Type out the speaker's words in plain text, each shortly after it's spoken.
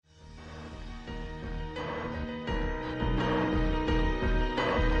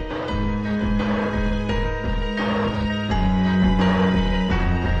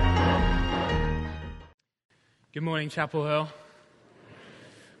Good morning, Chapel Hill.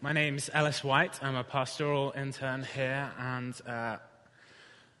 My name's Ellis White. I'm a pastoral intern here, and I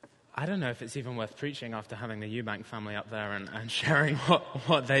don't know if it's even worth preaching after having the Eubank family up there and sharing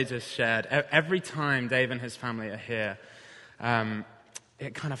what they just shared. Every time Dave and his family are here,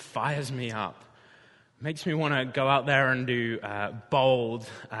 it kind of fires me up. Makes me want to go out there and do bold,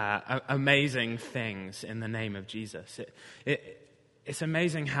 amazing things in the name of Jesus. It's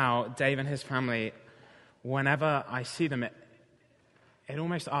amazing how Dave and his family, whenever I see them, it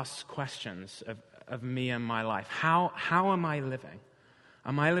almost asks questions of me and my life. How am I living?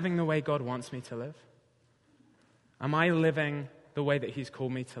 Am I living the way God wants me to live? Am I living the way that He's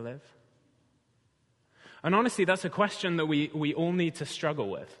called me to live? And honestly, that's a question that we all need to struggle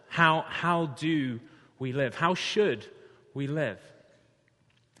with. How do we live? How should we live?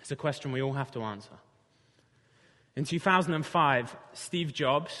 It's a question we all have to answer. In 2005, Steve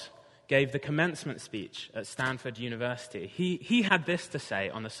Jobs gave the commencement speech at Stanford University. He had this to say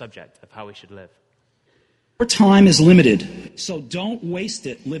on the subject of how we should live. Your time is limited, so don't waste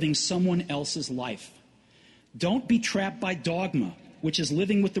it living someone else's life. Don't be trapped by dogma, which is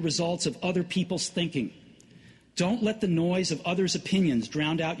living with the results of other people's thinking. Don't let the noise of others' opinions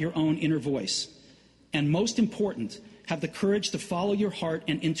drown out your own inner voice. And most important, have the courage to follow your heart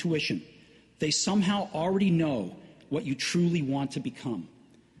and intuition. They somehow already know what you truly want to become.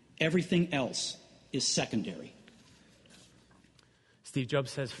 Everything else is secondary. Steve Jobs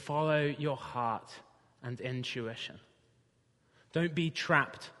says, follow your heart and intuition. Don't be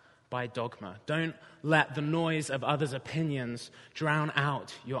trapped by dogma. Don't let the noise of others' opinions drown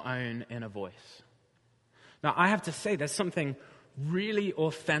out your own inner voice. Now, I have to say, there's something really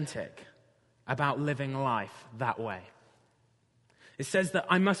authentic about living life that way. It says that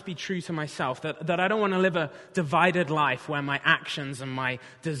I must be true to myself, that I don't want to live a divided life where my actions and my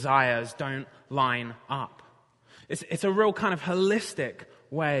desires don't line up. It's a real kind of holistic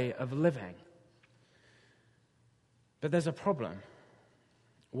way of living. But there's a problem.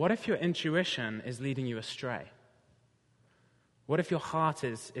 What if your intuition is leading you astray? What if your heart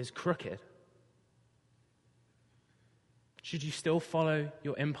is crooked? Should you still follow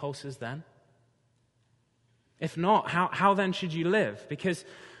your impulses then? If not, how then should you live? Because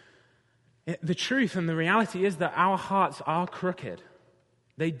the truth and the reality is that our hearts are crooked.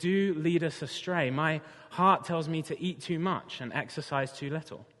 They do lead us astray. My heart tells me to eat too much and exercise too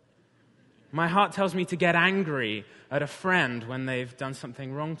little. My heart tells me to get angry at a friend when they've done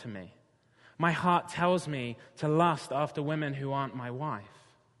something wrong to me. My heart tells me to lust after women who aren't my wife.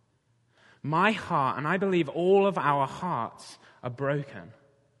 My heart, and I believe all of our hearts, are broken.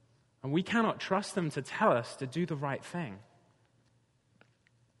 And we cannot trust them to tell us to do the right thing.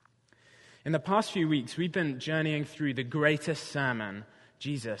 In the past few weeks, we've been journeying through the greatest sermon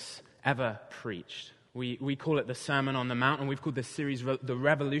Jesus ever preached. We call it the Sermon on the Mount, and we've called this series The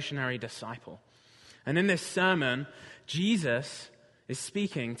Revolutionary Disciple. And in this sermon, Jesus is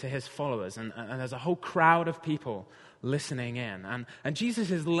speaking to his followers, and there's a whole crowd of people listening in. And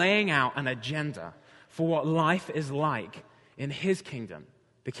Jesus is laying out an agenda for what life is like in his kingdom,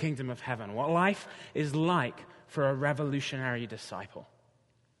 the kingdom of heaven, what life is like for a revolutionary disciple.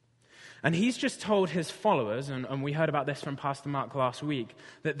 And he's just told his followers, and we heard about this from Pastor Mark last week,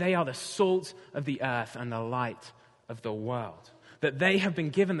 that they are the salt of the earth and the light of the world. That they have been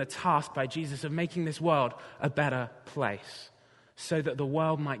given the task by Jesus of making this world a better place so that the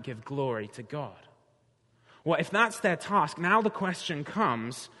world might give glory to God. Well, if that's their task, now the question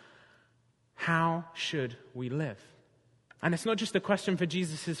comes, how should we live? And it's not just a question for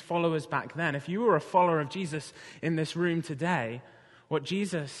Jesus' followers back then. If you were a follower of Jesus in this room today, what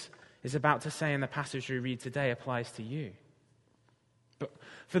Jesus is about to say in the passage we read today applies to you. But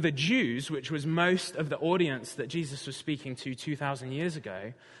for the Jews, which was most of the audience that Jesus was speaking to 2,000 years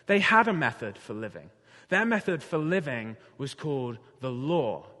ago, they had a method for living. Their method for living was called the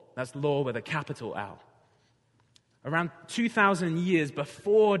law. That's law with a capital L. Around 2,000 years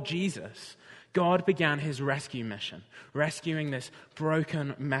before Jesus, God began his rescue mission, rescuing this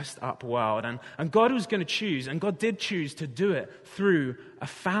broken, messed up world. And God was going to choose, and God did choose to do it through a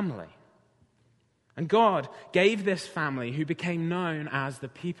family. And God gave this family, who became known as the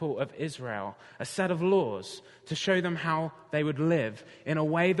people of Israel, a set of laws to show them how they would live in a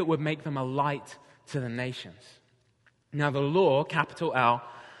way that would make them a light to the nations. Now the law, capital L,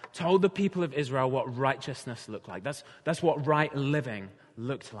 told the people of Israel what righteousness looked like. That's what right living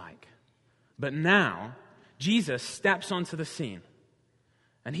looked like. But now, Jesus steps onto the scene,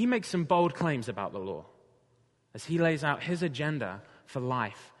 and he makes some bold claims about the law as he lays out his agenda for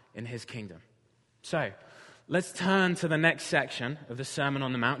life in his kingdom. So, Let's turn to the next section of the Sermon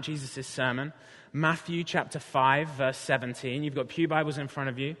on the Mount, Jesus' sermon, Matthew chapter 5, verse 17. You've got pew Bibles in front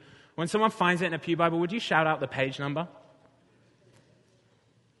of you. When someone finds it in a pew Bible, would you shout out the page number?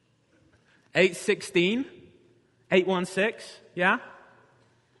 816? 816? Yeah?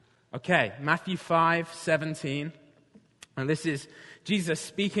 Okay, Matthew 5, 17. And this is Jesus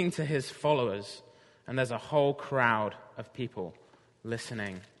speaking to his followers, and there's a whole crowd of people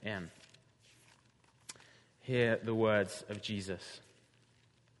listening in. Hear the words of Jesus.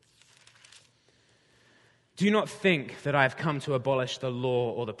 Do not think that I have come to abolish the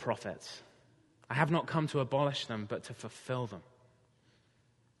law or the prophets. I have not come to abolish them, but to fulfill them.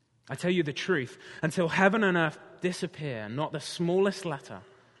 I tell you the truth, until heaven and earth disappear, not the smallest letter,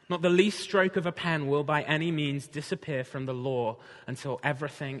 not the least stroke of a pen will by any means disappear from the law until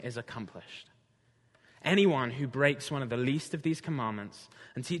everything is accomplished. Anyone who breaks one of the least of these commandments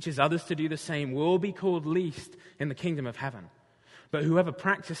and teaches others to do the same will be called least in the kingdom of heaven. But whoever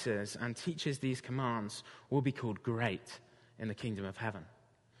practices and teaches these commands will be called great in the kingdom of heaven.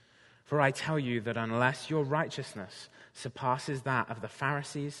 For I tell you that unless your righteousness surpasses that of the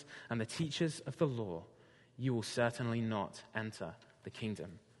Pharisees and the teachers of the law, you will certainly not enter the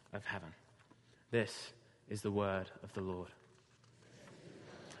kingdom of heaven. This is the word of the Lord.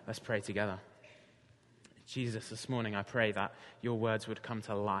 Let's pray together. Jesus, this morning I pray that your words would come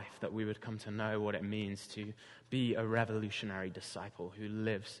to life, that we would come to know what it means to be a revolutionary disciple who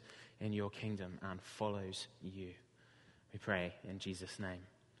lives in your kingdom and follows you. We pray in Jesus' name.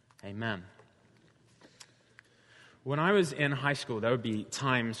 Amen. When I was in high school, there would be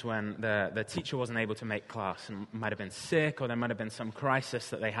times when the teacher wasn't able to make class and might have been sick, or there might have been some crisis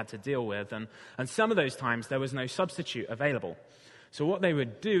that they had to deal with. And some of those times there was no substitute available. So what they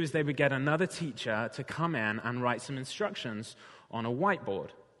would do is they would get another teacher to come in and write some instructions on a whiteboard.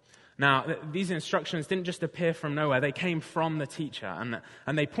 Now, these instructions didn't just appear from nowhere. They came from the teacher,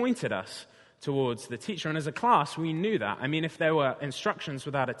 and they pointed us towards the teacher. And as a class, we knew that. I mean, if there were instructions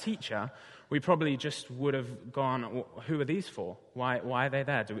without a teacher, we probably just would have gone, who are these for? Why are they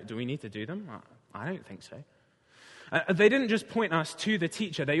there? Do we need to do them? I don't think so. They didn't just point us to the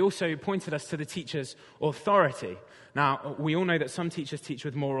teacher, they also pointed us to the teacher's authority. Now, we all know that some teachers teach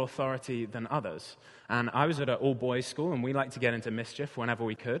with more authority than others. And I was at an all-boys school, and we liked to get into mischief whenever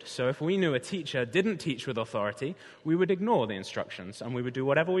we could. So if we knew a teacher didn't teach with authority, we would ignore the instructions, and we would do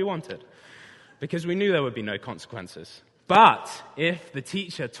whatever we wanted, because we knew there would be no consequences. But if the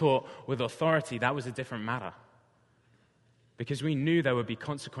teacher taught with authority, that was a different matter, because we knew there would be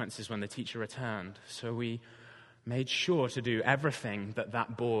consequences when the teacher returned. So we made sure to do everything that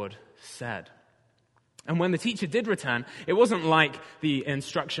that board said. And when the teacher did return, it wasn't like the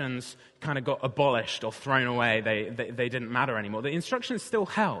instructions kind of got abolished or thrown away. They didn't matter anymore. The instructions still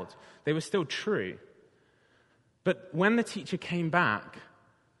held. They were still true. But when the teacher came back,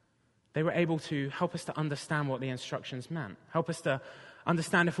 they were able to help us to understand what the instructions meant, help us to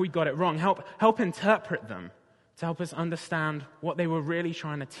understand if we got it wrong, help interpret them, to help us understand what they were really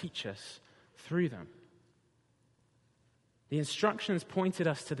trying to teach us through them. The instructions pointed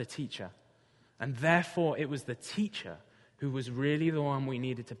us to the teacher, and therefore it was the teacher who was really the one we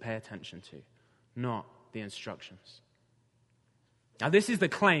needed to pay attention to, not the instructions. Now, this is the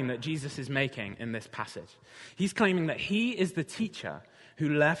claim that Jesus is making in this passage. He's claiming that he is the teacher who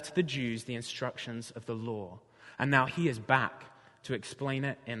left the Jews the instructions of the law, and now he is back to explain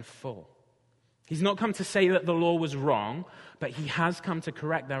it in full. He's not come to say that the law was wrong, but he has come to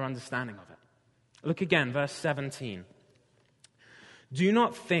correct their understanding of it. Look again, verse 17. Do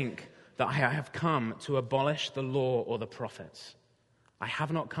not think that I have come to abolish the law or the prophets. I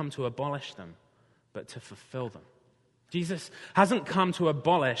have not come to abolish them, but to fulfill them. Jesus hasn't come to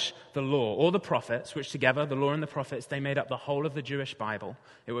abolish the law or the prophets, which together, the law and the prophets, they made up the whole of the Jewish Bible.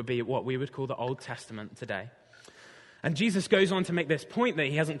 It would be what we would call the Old Testament today. And Jesus goes on to make this point that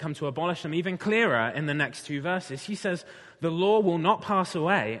he hasn't come to abolish them even clearer in the next two verses. He says, the law will not pass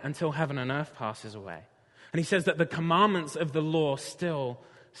away until heaven and earth passes away. And he says that the commandments of the law still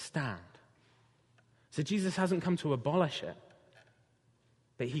stand. So Jesus hasn't come to abolish it,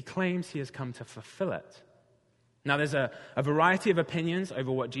 but he claims he has come to fulfill it. Now, there's a variety of opinions over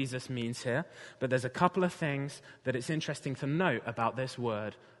what Jesus means here, but there's a couple of things that it's interesting to note about this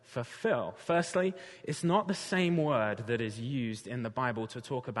word, fulfill. Firstly, it's not the same word that is used in the Bible to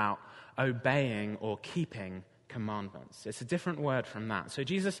talk about obeying or keeping commandments. It's a different word from that. So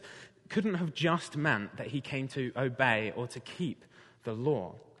Jesus couldn't have just meant that he came to obey or to keep the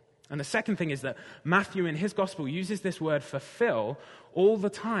law. And the second thing is that Matthew in his gospel uses this word fulfill all the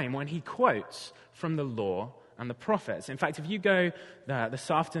time when he quotes from the law and the prophets. In fact, if you go this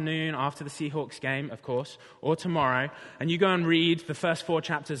afternoon after the Seahawks game, of course, or tomorrow, and you go and read the first 4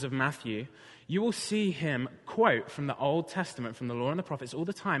 chapters of Matthew, you will see him quote from the Old Testament, from the Law and the Prophets all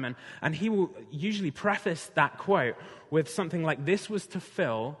the time, and he will usually preface that quote with something like, this was to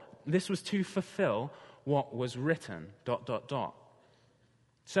fulfill what was written, ...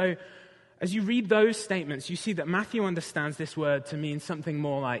 So, as you read those statements, you see that Matthew understands this word to mean something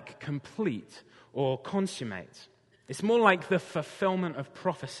more like complete or consummate. It's more like the fulfillment of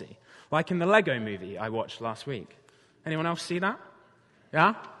prophecy, like in the Lego movie I watched last week. Anyone else see that?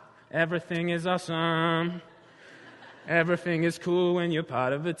 Yeah? Everything is awesome. Everything is cool when you're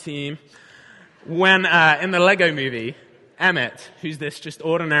part of a team. When, in the Lego movie, Emmett, who's this just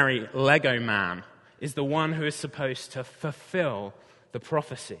ordinary Lego man, is the one who is supposed to fulfill the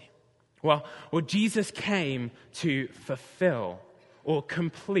prophecy. Well, Jesus came to fulfill or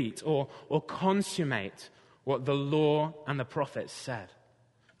complete or consummate what the law and the prophets said.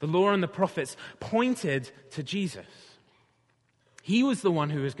 The law and the prophets pointed to Jesus. He was the one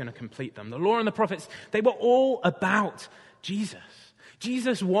who was going to complete them. The law and the prophets, they were all about Jesus.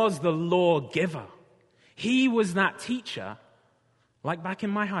 Jesus was the lawgiver. He was that teacher, like back in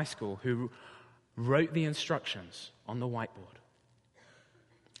my high school, who wrote the instructions on the whiteboard.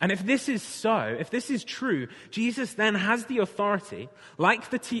 And if this is so, if this is true, Jesus then has the authority,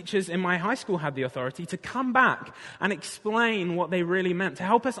 like the teachers in my high school had the authority, to come back and explain what they really meant, to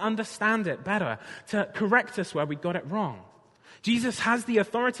help us understand it better, to correct us where we got it wrong. Jesus has the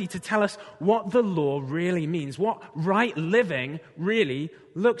authority to tell us what the law really means, what right living really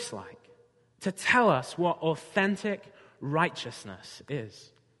looks like, to tell us what authentic righteousness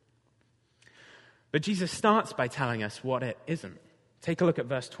is. But Jesus starts by telling us what it isn't. Take a look at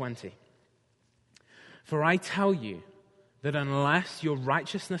verse 20. For I tell you that unless your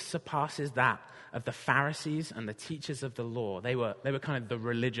righteousness surpasses that of the Pharisees and the teachers of the law, they were kind of the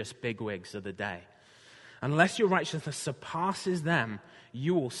religious bigwigs of the day. Unless your righteousness surpasses them,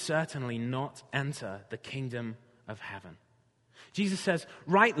 you will certainly not enter the kingdom of heaven. Jesus says,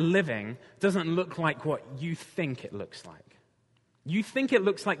 right living doesn't look like what you think it looks like. You think it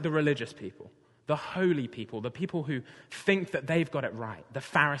looks like the religious people, the holy people, the people who think that they've got it right, the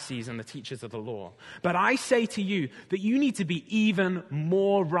Pharisees and the teachers of the law. But I say to you that you need to be even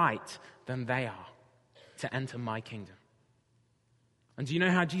more right than they are to enter my kingdom. And do you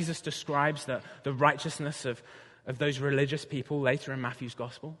know how Jesus describes the righteousness of those religious people later in Matthew's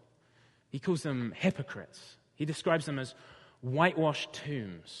gospel? He calls them hypocrites. He describes them as whitewashed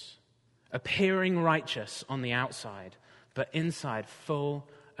tombs, appearing righteous on the outside, but inside full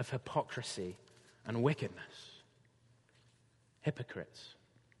of hypocrisy and wickedness. Hypocrites.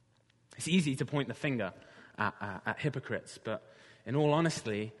 It's easy to point the finger at hypocrites, but in all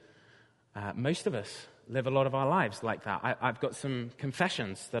honesty, most of us live a lot of our lives like that. I've got some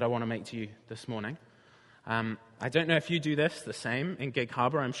confessions that I want to make to you this morning. I don't know if you do this the same in Gig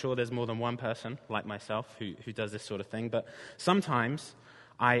Harbor. I'm sure there's more than one person like myself who does this sort of thing. But sometimes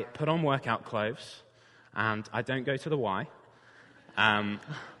I put on workout clothes and I don't go to the Y.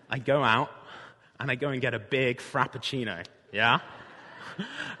 I go out and I go and get a big Frappuccino, yeah?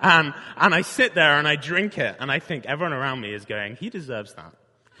 and I sit there and I drink it and I think everyone around me is going, he deserves that.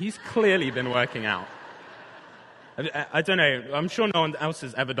 He's clearly been working out. I don't know. I'm sure no one else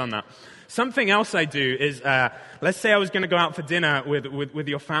has ever done that. Something else I do is, let's say I was going to go out for dinner with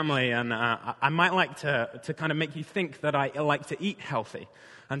your family, and I might like to kind of make you think that I like to eat healthy.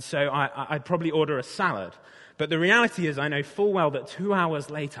 And so I'd probably order a salad. But the reality is I know full well that 2 hours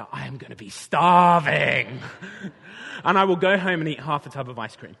later I am going to be starving. And I will go home and eat half a tub of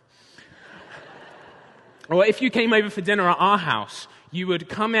ice cream. Or if you came over for dinner at our house, you would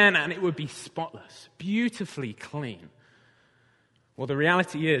come in and it would be spotless, beautifully clean. Well, the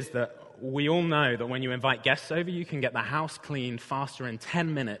reality is that we all know that when you invite guests over, you can get the house cleaned faster in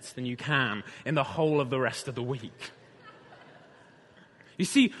 10 minutes than you can in the whole of the rest of the week. You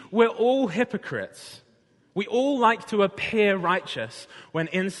see, we're all hypocrites. We all like to appear righteous when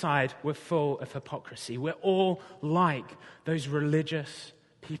inside we're full of hypocrisy. We're all like those religious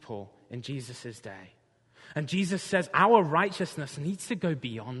people in Jesus' day. And Jesus says our righteousness needs to go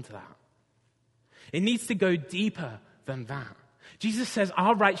beyond that. It needs to go deeper than that. Jesus says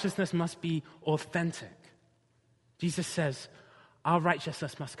our righteousness must be authentic. Jesus says our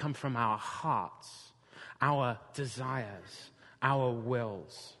righteousness must come from our hearts, our desires, our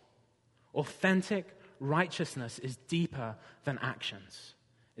wills. Authentic righteousness is deeper than actions.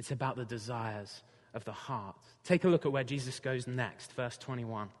 It's about the desires of the heart. Take a look at where Jesus goes next, verse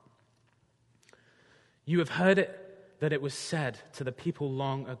 21. You have heard it that it was said to the people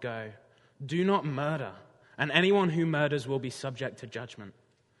long ago, do not murder, and anyone who murders will be subject to judgment.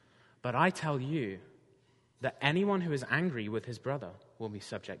 But I tell you that anyone who is angry with his brother will be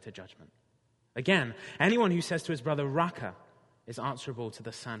subject to judgment. Again, anyone who says to his brother, Raca, is answerable to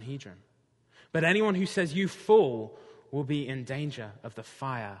the Sanhedrin. But anyone who says, you fool, will be in danger of the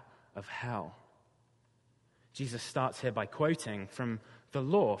fire of hell. Jesus starts here by quoting from the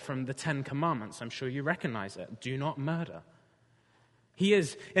law, from the 10 Commandments. I'm sure you recognize it. Do not murder. He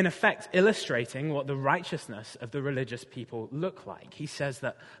is, in effect, illustrating what the righteousness of the religious people look like. He says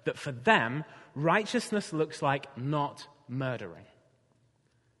that for them, righteousness looks like not murdering.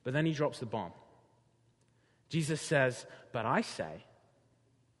 But then he drops the bomb. Jesus says, but I say,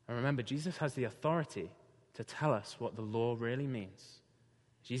 and remember, Jesus has the authority to tell us what the law really means.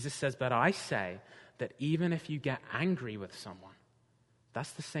 Jesus says, but I say that even if you get angry with someone,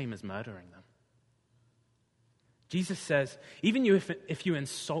 that's the same as murdering them. Jesus says, even if you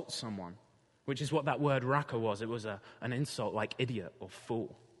insult someone, which is what that word raca was, it was an insult like idiot or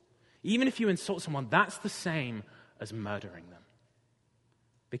fool. Even if you insult someone, that's the same as murdering them,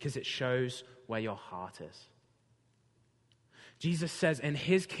 because it shows where your heart is. Jesus says in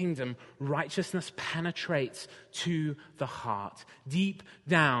his kingdom, righteousness penetrates to the heart, deep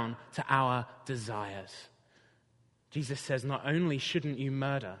down to our desires. Jesus says not only shouldn't you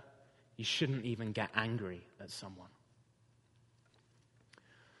murder, you shouldn't even get angry at someone.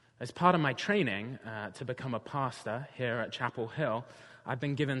 As part of my training to become a pastor here at Chapel Hill, I've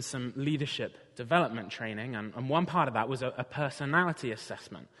been given some leadership development training, and one part of that was a personality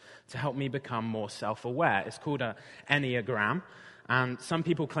assessment to help me become more self-aware. It's called an Enneagram, and some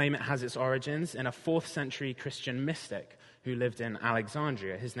people claim it has its origins in a 4th century Christian mystic who lived in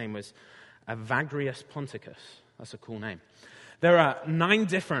Alexandria. His name was Evagrius Ponticus. That's a cool name. There are 9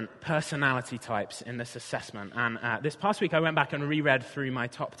 different personality types in this assessment, and this past week I went back and reread through my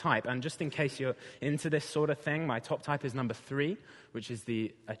top type, and just in case you're into this sort of thing, my top type is number 3, which is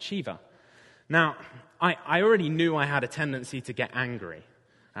the achiever. Now, I already knew I had a tendency to get angry.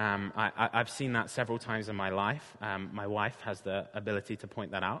 I've seen that several times in my life. My wife has the ability to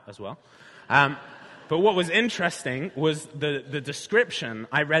point that out as well. But what was interesting was the description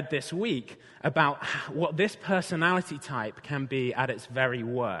I read this week about what this personality type can be at its very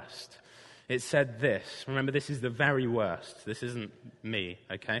worst. It said this. Remember, this is the very worst. This isn't me,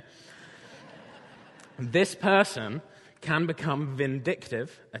 okay? This person can become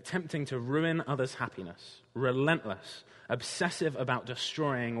vindictive, attempting to ruin others' happiness, relentless, obsessive about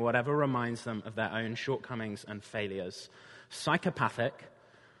destroying whatever reminds them of their own shortcomings and failures, psychopathic,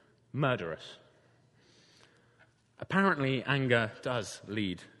 murderous. Apparently, anger does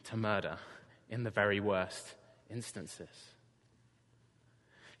lead to murder in the very worst instances.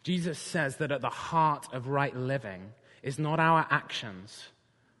 Jesus says that at the heart of right living is not our actions,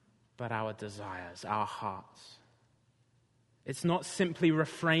 but our desires, our hearts. It's not simply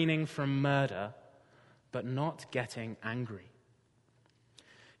refraining from murder, but not getting angry.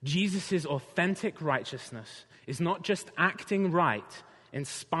 Jesus' authentic righteousness is not just acting right in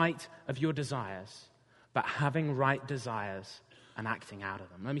spite of your desires, but having right desires and acting out of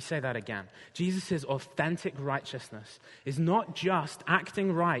them. Let me say that again. Jesus' authentic righteousness is not just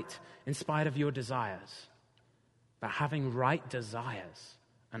acting right in spite of your desires, but having right desires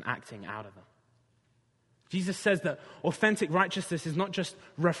and acting out of them. Jesus says that authentic righteousness is not just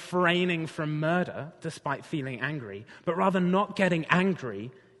refraining from murder despite feeling angry, but rather not getting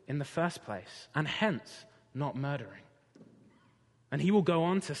angry in the first place, and hence not murdering. And he will go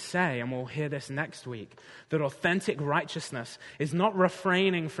on to say, and we'll hear this next week, that authentic righteousness is not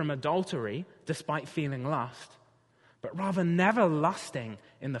refraining from adultery despite feeling lust, but rather never lusting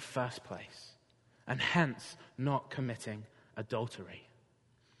in the first place, and hence not committing adultery.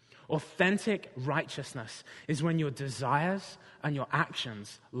 Authentic righteousness is when your desires and your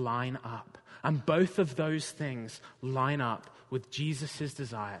actions line up, and both of those things line up with Jesus'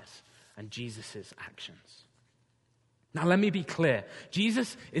 desires and Jesus' actions. Now, let me be clear.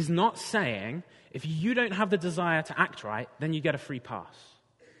 Jesus is not saying if you don't have the desire to act right, then you get a free pass.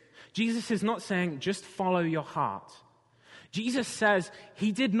 Jesus is not saying just follow your heart. Jesus says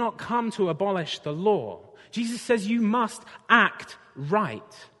he did not come to abolish the law. Jesus says you must act right.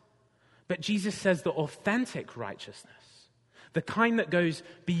 But Jesus says the authentic righteousness, the kind that goes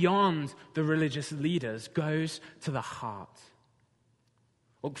beyond the religious leaders, goes to the heart.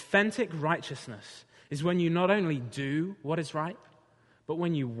 Authentic righteousness is when you not only do what is right, but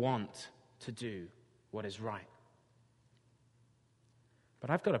when you want to do what is right. But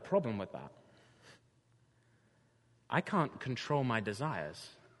I've got a problem with that. I can't control my desires.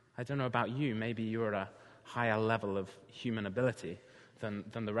 I don't know about you, maybe you're at a higher level of human ability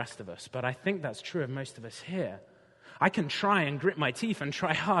than the rest of us, but I think that's true of most of us here. I can try and grit my teeth and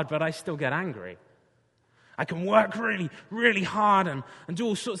try hard, but I still get angry. I can work really, really hard and do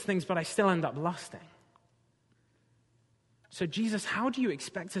all sorts of things, but I still end up lusting. So Jesus, how do you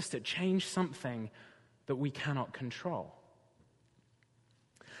expect us to change something that we cannot control?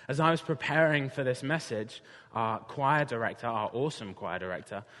 As I was preparing for this message, our awesome choir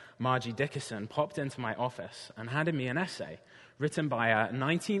director, Margie Dickerson, popped into my office and handed me an essay written by a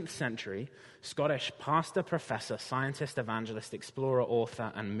 19th century Scottish pastor, professor, scientist, evangelist, explorer,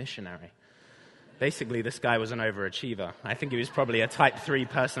 author, and missionary. Basically, this guy was an overachiever. I think he was probably a type 3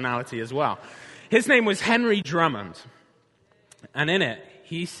 personality as well. His name was Henry Drummond. And in it,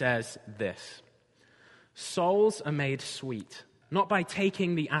 he says this: souls are made sweet, not by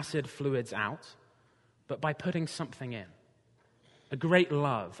taking the acid fluids out, but by putting something in. A great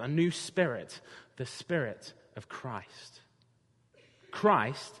love, a new spirit, the Spirit of Christ.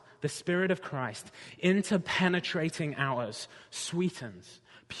 Christ, the Spirit of Christ, interpenetrating ours, sweetens,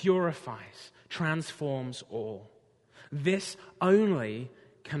 purifies, transforms all. This only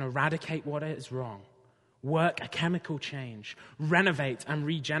can eradicate what is wrong, work a chemical change, renovate and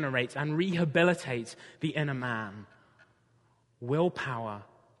regenerate and rehabilitate the inner man. Willpower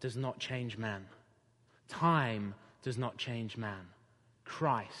does not change men. Time does not change man.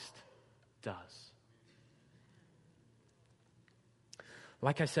 Christ does.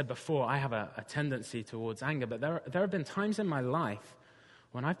 Like I said before, I have a tendency towards anger, but there have been times in my life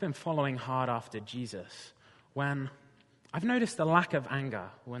when I've been following hard after Jesus, when I've noticed a lack of anger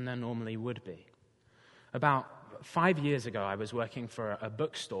when there normally would be. About 5 years ago, I was working for a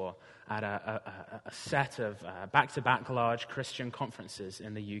bookstore at a set of back-to-back large Christian conferences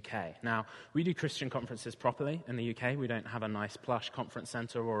in the UK. Now, we do Christian conferences properly in the UK. We don't have a nice plush conference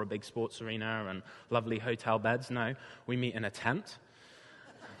center or a big sports arena and lovely hotel beds. No, we meet in a tent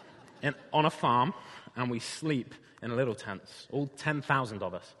on a farm, and we sleep in little tents, all 10,000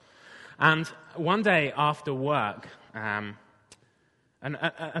 of us. And one day after work, and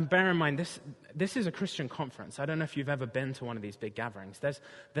bear in mind, this is a Christian conference. I don't know if you've ever been to one of these big gatherings.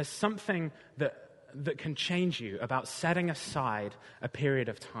 There's something that can change you about setting aside a period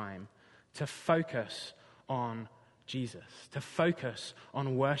of time to focus on Jesus, to focus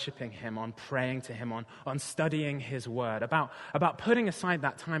on worshiping him, on praying to him, on studying his word, about putting aside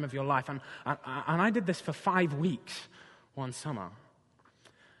that time of your life. And I did this for 5 weeks one summer.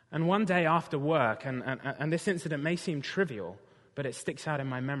 And one day after work, and this incident may seem trivial, but it sticks out in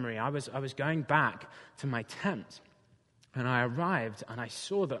my memory. I was going back to my tent, and I arrived, and I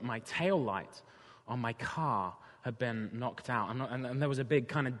saw that my tail light on my car had been knocked out, and there was a big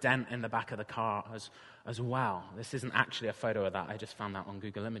kind of dent in the back of the car as well. This isn't actually a photo of that. I just found that on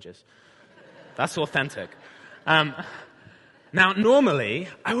Google Images. That's authentic. Now, normally,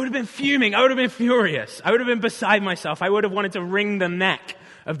 I would have been fuming. I would have been furious. I would have been beside myself. I would have wanted to wring the neck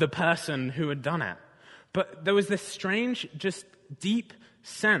of the person who had done it. But there was this strange, just deep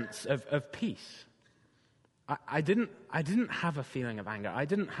sense of peace. I didn't have a feeling of anger.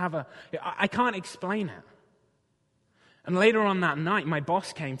 I can't explain it. And later on that night, my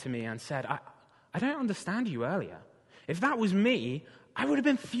boss came to me and said, I don't understand you earlier. If that was me, I would have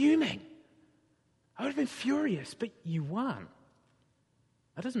been fuming. I would have been furious, but you weren't.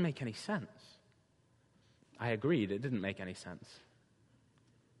 That doesn't make any sense. I agreed, it didn't make any sense.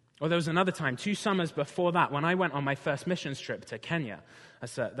 Or there was another time, 2 summers before that, when I went on my first missions trip to Kenya.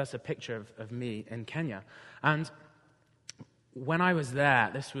 That's a picture of me in Kenya. And when I was there,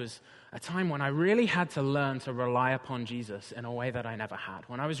 this was a time when I really had to learn to rely upon Jesus in a way that I never had,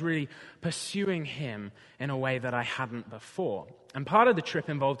 when I was really pursuing him in a way that I hadn't before. And part of the trip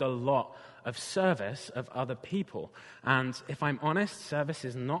involved a lot of service of other people. And if I'm honest, service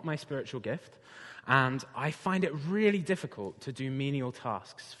is not my spiritual gift. And I find it really difficult to do menial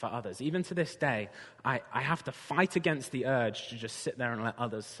tasks for others. Even to this day, I have to fight against the urge to just sit there and let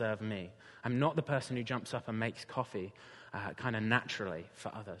others serve me. I'm not the person who jumps up and makes coffee kind of naturally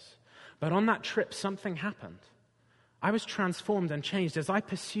for others. But on that trip, something happened. I was transformed and changed. As I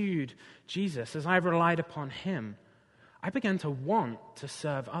pursued Jesus, as I relied upon him, I began to want to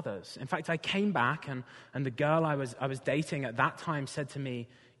serve others. In fact, I came back, and the girl I was dating at that time said to me,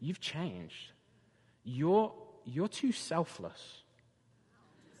 "You've changed. You're too selfless.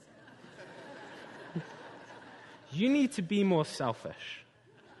 You need to be more selfish."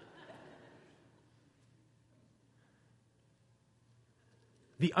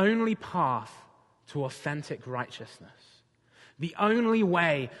 The only path to authentic righteousness, the only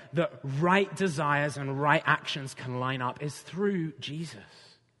way that right desires and right actions can line up is through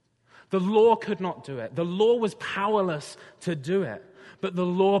Jesus. The law could not do it. The law was powerless to do it. but the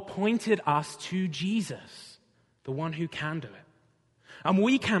law pointed us to Jesus, the one who can do it. And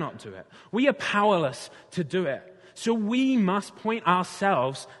we cannot do it. We are powerless to do it. So we must point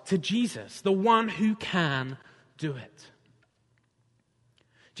ourselves to Jesus, the one who can do it.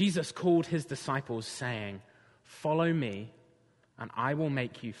 Jesus called his disciples saying, "Follow me, and I will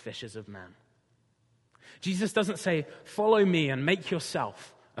make you fishers of men." Jesus doesn't say, "Follow me and make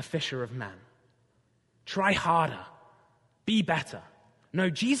yourself a fisher of men. Try harder, be better." No,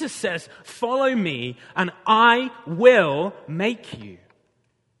 Jesus says, "Follow me, and I will make you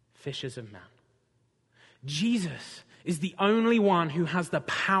fishers of men." Jesus is the only one who has the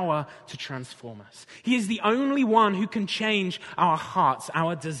power to transform us. He is the only one who can change our hearts,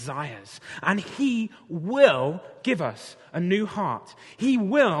 our desires. And he will give us a new heart. He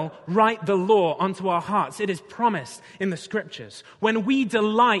will write the law onto our hearts. It is promised in the scriptures. When we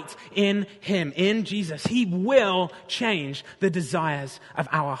delight in him, in Jesus, he will change the desires of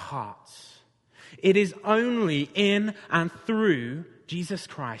our hearts. It is only in and through Jesus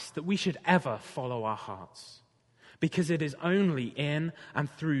Christ that we should ever follow our hearts. Because it is only in and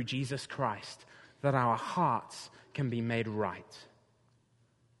through Jesus Christ that our hearts can be made right.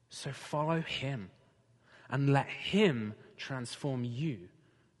 So follow him and let him transform you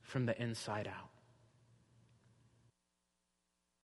from the inside out.